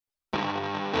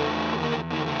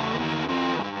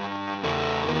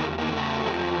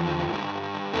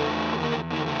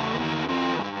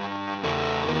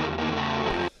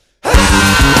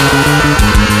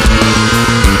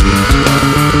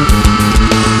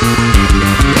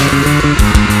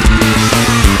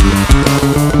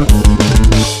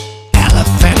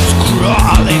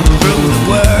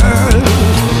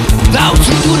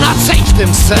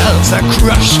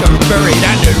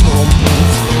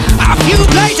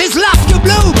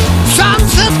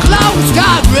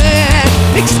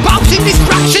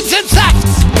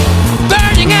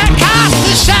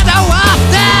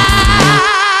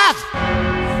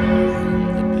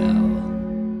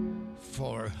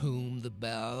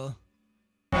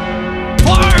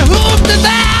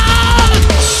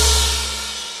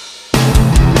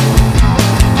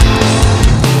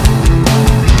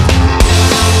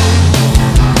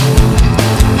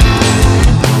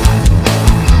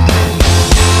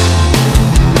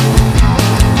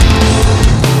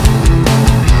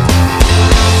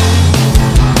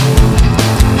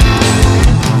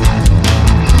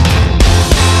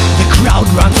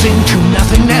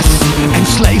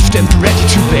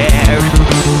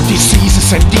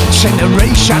and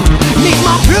degeneration. Need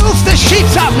more proof, the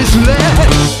sheets are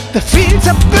misled. The fields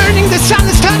are burning, the sun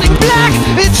is turning black.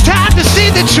 It's time to see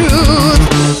the truth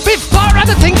before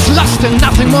everything's lost and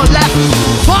nothing more left.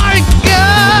 For it goes.